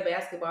sitting at a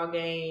basketball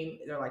game.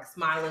 They're like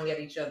smiling at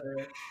each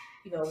other,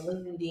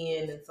 leaned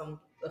in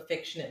some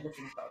affectionate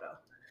looking photo.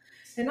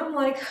 And I'm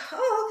like,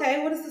 oh,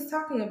 okay, what is this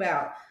talking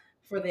about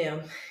for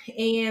them?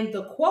 And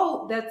the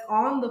quote that's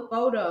on the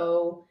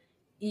photo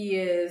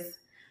is,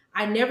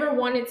 I never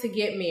wanted to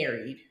get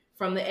married.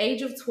 From the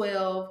age of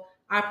 12,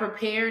 I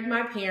prepared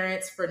my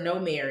parents for no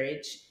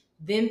marriage.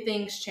 Then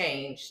things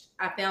changed.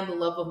 I found the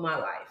love of my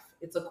life.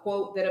 It's a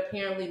quote that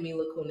apparently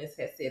Mila Kunis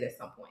has said at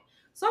some point.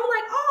 So I'm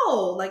like,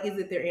 oh, like, is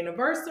it their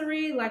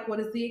anniversary? Like, what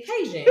is the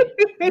occasion?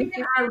 And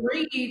then I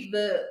read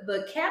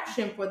the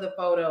caption for the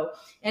photo,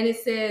 and it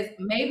says,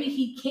 maybe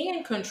he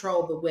can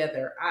control the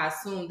weather. I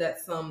assume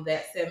that's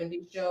that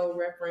 70s show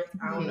reference.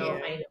 I don't know.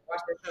 I ain't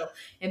watched the show.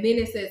 And then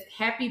it says,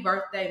 happy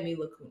birthday,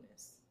 Mila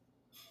Kunis.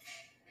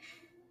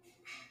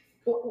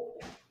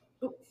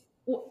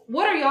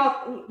 What are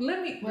y'all?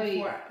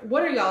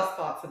 What are y'all's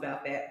thoughts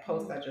about that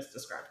post I just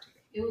described to you?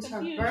 It was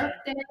her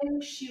birthday.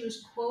 She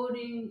was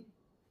quoting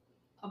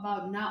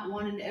about not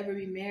wanting to ever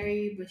be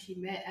married, but she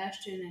met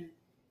Ashton,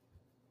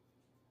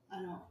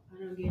 and I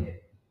don't get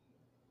it.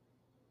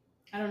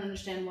 I don't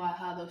understand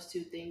how those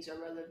two things are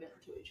relevant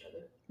to each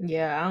other.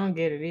 Yeah, I don't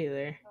get it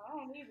either. I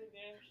don't either.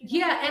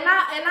 Yeah, and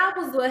I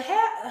was a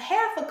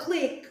half a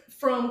click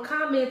from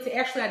comment to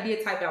actually I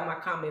did type out my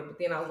comment, but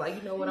then I was like,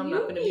 you know what, I'm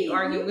not going to be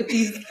arguing with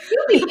these.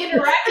 You be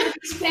interacting with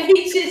these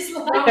pages.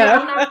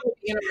 I'm not going to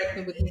be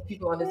interacting with these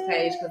people on this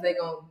page because they're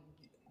going to,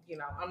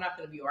 I'm not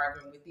going to be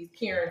arguing with these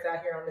Karens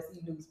out here on this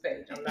e-news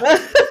page. I'm not.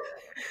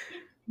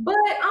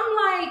 But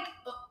I'm like,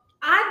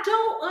 I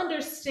don't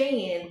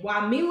understand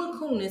why Mila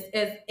Kunis,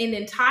 as an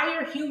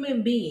entire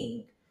human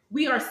being,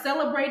 we are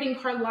celebrating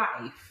her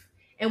life.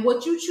 And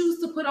what you choose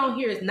to put on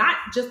here is not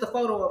just a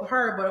photo of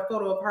her, but a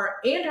photo of her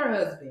and her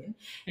husband.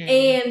 Mm-hmm.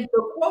 And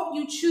the quote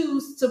you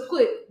choose to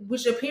put,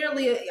 which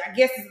apparently I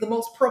guess is the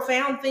most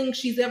profound thing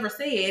she's ever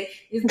said,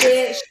 is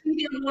that she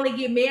didn't want to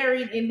get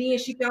married and then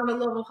she found the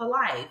love of her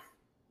life.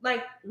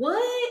 Like,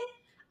 what?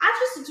 I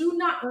just do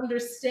not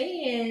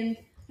understand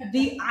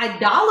the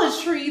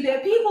idolatry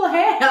that people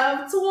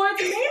have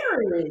towards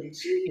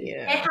marriage.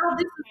 Yeah. And how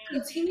this is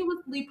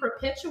continuously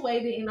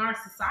perpetuated in our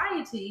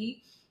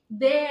society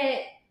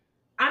that,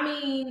 I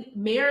mean,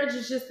 marriage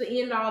is just the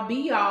end all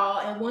be all.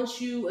 And once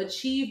you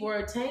achieve or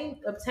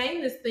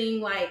obtain this thing,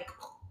 like,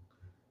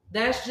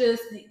 that's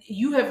just,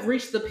 you have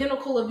reached the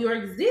pinnacle of your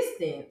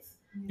existence.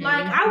 Mm-hmm.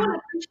 Like, I would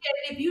appreciate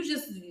it if you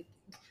just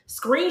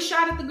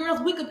screenshotted the girl's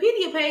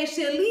Wikipedia page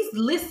to at least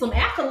list some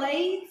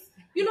accolades.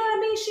 You know what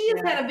I mean? She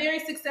has had a very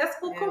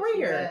successful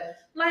career.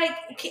 Like,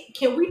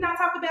 can we not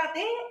talk about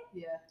that?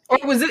 Yeah. Or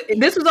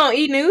this was on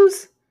E!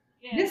 News?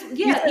 E! News.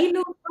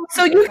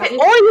 So you can,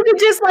 or you could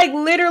just like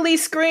literally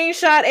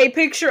screenshot a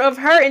picture of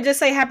her and just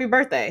say happy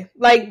birthday.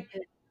 Like,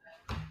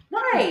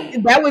 Right.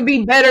 That would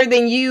be better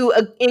than you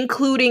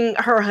including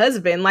her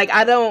husband. Like,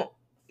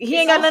 he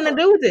ain't got nothing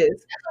to do with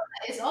this.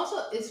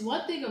 It's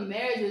one thing of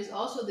marriage, but it's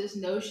also this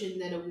notion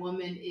that a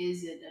woman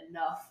isn't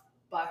enough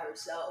by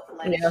herself.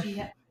 Like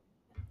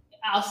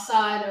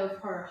outside of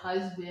her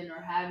husband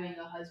or having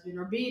a husband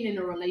or being in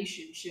a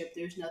relationship,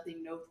 there's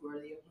nothing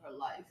noteworthy of her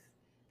life.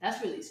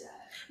 That's really sad.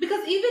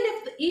 Because even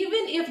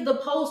if the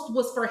post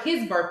was for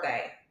his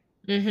birthday,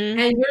 and you're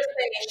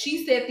saying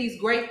she said these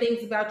great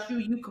things about you,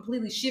 you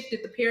completely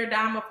shifted the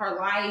paradigm of her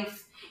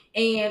life,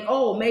 and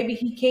maybe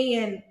he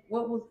can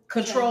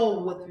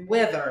control with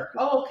weather.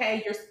 Oh,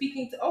 okay, you're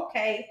speaking to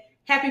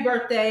happy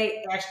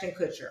birthday, Ashton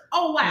Kutcher.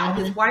 Oh wow,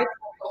 his wife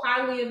spoke so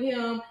highly of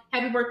him.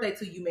 Happy birthday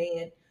to you,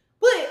 man.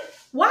 But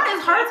why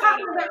is her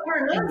talking about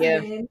her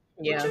husband?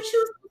 Yeah. What you choose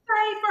to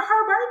say for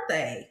her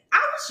birthday? I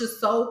was just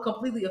so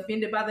completely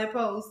offended by that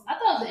post. I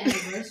thought it was the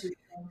anniversary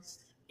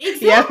post.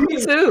 Exactly. Yeah,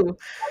 me too.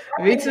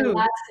 Me too.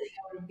 Last thing I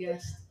would have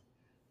guessed.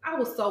 I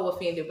was so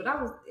offended, but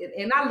I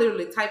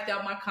literally typed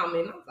out my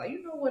comment. I was like,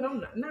 you know what?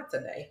 I'm not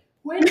today.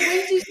 When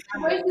did you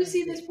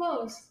see this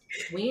post?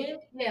 When?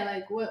 Yeah,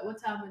 like what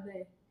time of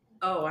day?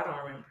 Oh, I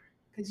don't remember.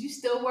 Because you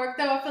still worked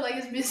out. I feel like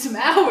it's been some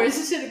hours.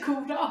 It should have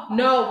cooled off.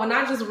 No, when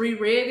I just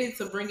reread it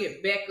to bring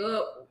it back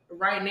up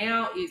right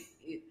now, it's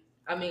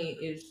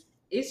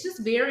just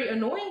very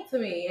annoying to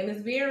me, and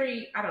it's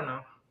very, I don't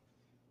know.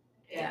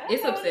 Yeah,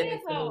 it's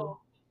upsetting to me.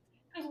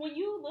 Because when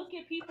you look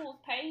at people's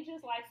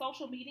pages, like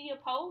social media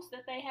posts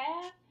that they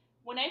have,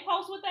 when they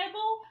post with their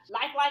boo,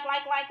 like.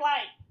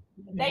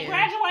 They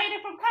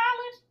graduated from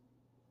college.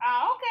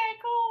 Oh, okay,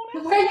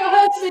 cool. Where your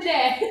husband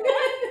at?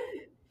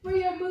 Where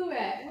your boo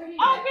at? Where girl, you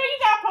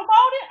got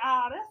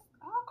promoted.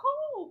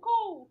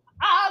 Cool.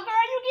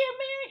 Girl, you get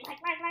married.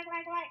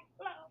 Like.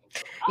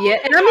 Yeah,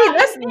 and I mean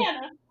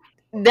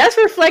that's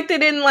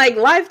reflected in like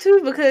life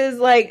too, because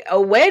like a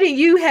wedding,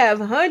 you have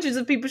hundreds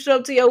of people show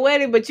up to your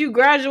wedding, but you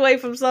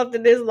graduate from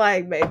something that's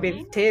like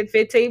maybe 10,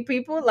 15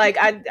 people. Like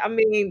I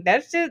mean,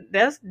 that's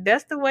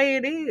the way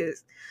it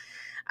is.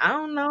 I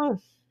don't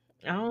know.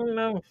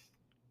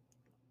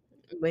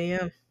 But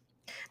yeah,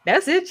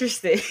 that's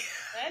interesting.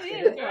 That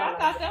is, girl. I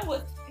thought that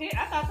was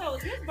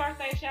his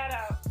birthday shout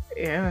out.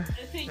 Yeah.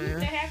 Until you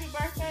said happy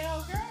birthday,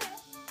 old girl.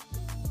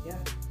 Yeah.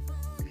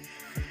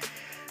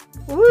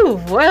 Ooh,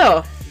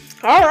 well.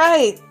 All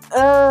right.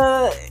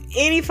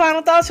 Any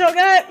final thoughts y'all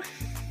got?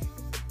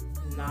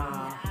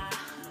 Nah.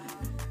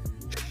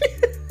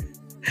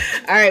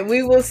 All right,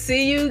 we will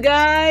see you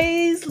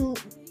guys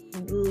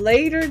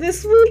later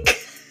this week.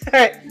 All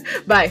right.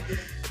 Bye.